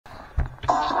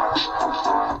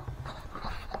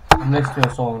I'm listening to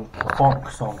a song, a funk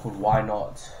song called Why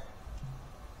Not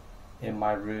in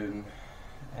my room,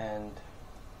 and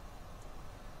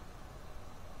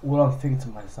all I'm thinking to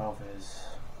myself is,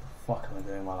 what the fuck am I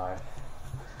doing in my life?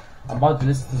 I'm about to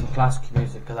listen to some classical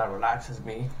music because that relaxes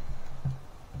me.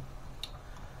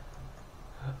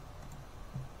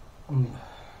 I'm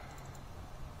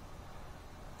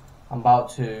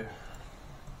about to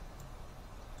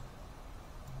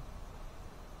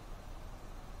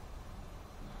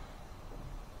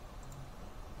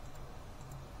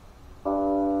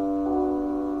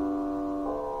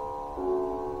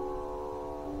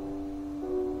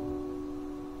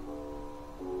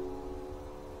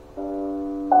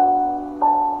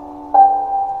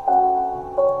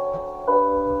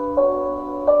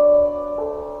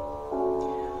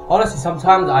honestly,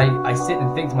 sometimes I sit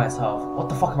and think to myself, what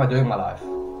the fuck am I doing in my life?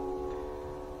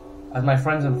 As my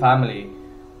friends and family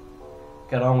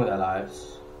get on with their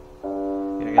lives,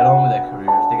 they get on with their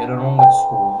careers, they get on with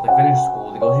school, they finish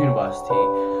school, they go to university,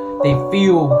 they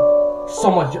feel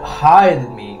so much higher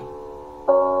than me.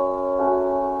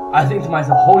 I think to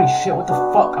myself, holy shit, what the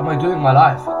fuck am I doing in my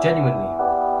life? Genuinely.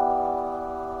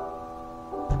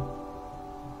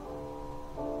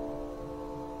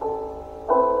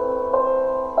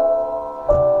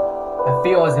 I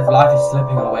feel as if life is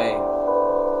slipping away,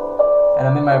 and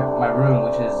I'm in my room,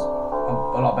 which is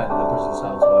a lot better than a prison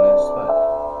cell, to be honest, but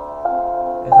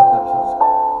it sometimes feels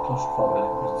claustrophobic in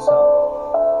a prison cell,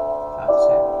 I have to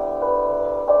say.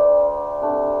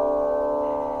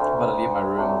 I'm about to leave my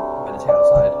room, meditate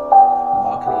outside on the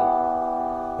balcony,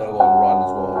 then I'll go and run as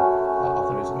well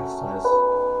after doing some exercise.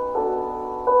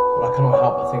 But I cannot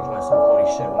help but think to myself, holy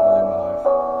shit, what am I doing in my life?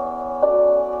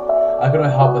 I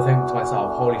couldn't help but think to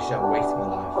myself, holy shit, I'm wasting my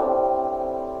life.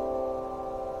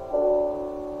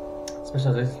 Especially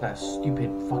as I listen to that stupid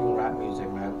fucking rap music,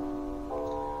 man.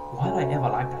 Why did I ever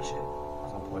like that shit at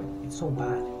some point? It's so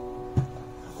bad.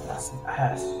 That's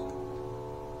ass.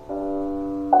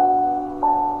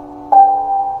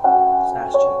 It's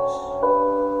ass cheeks.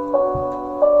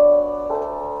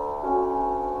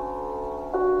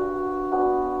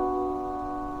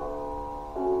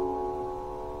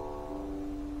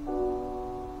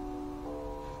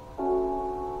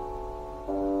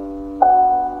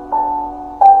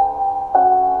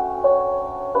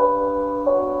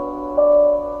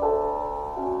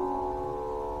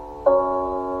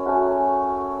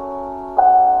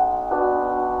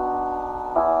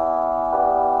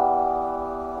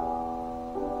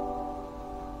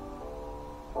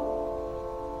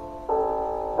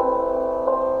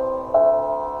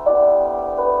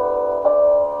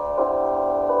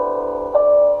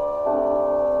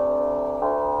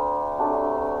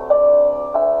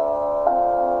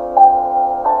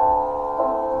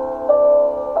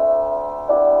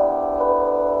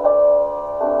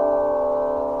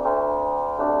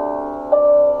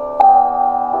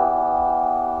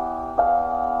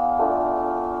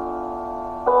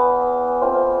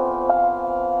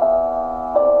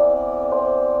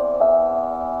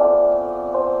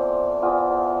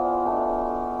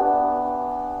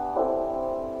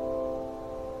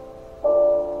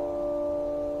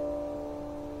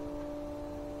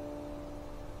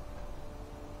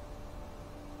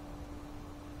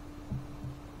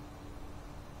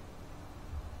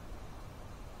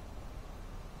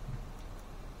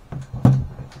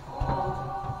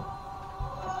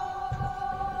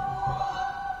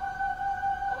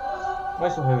 Why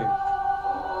so heavy?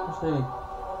 What's heavy?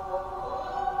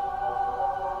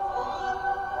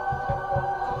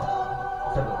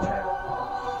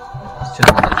 It's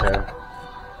chilling on the chair.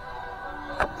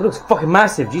 It looks fucking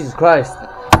massive, Jesus Christ.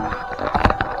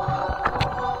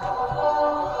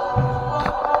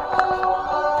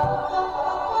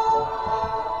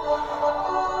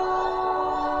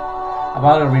 I'm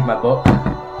about to read my book.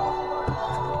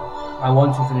 I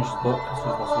want to finish this book as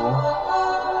soon as possible.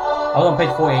 I was on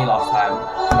page 48 last time,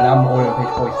 but now I'm already on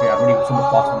page 43. I'm reading so much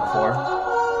faster than before,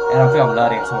 and I feel I'm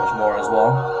learning so much more as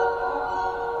well.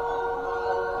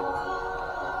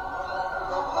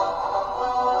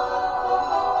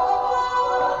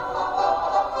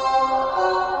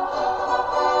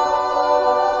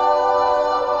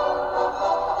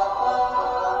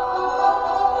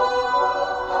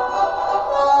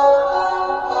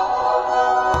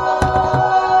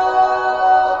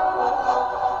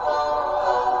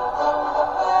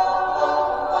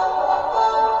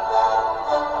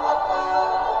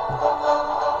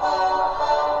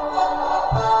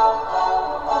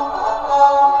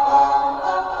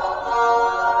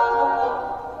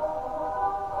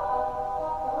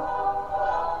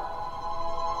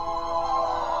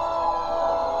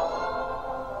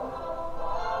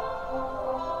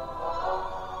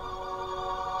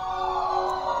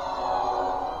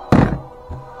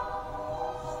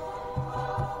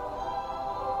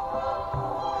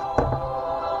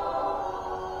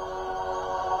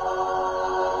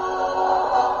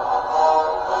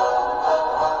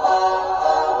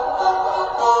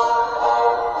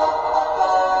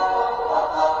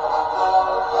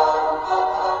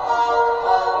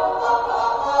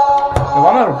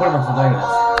 put myself doing this.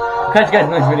 I'll catch you guys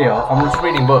in the next video. I'm just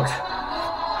reading books.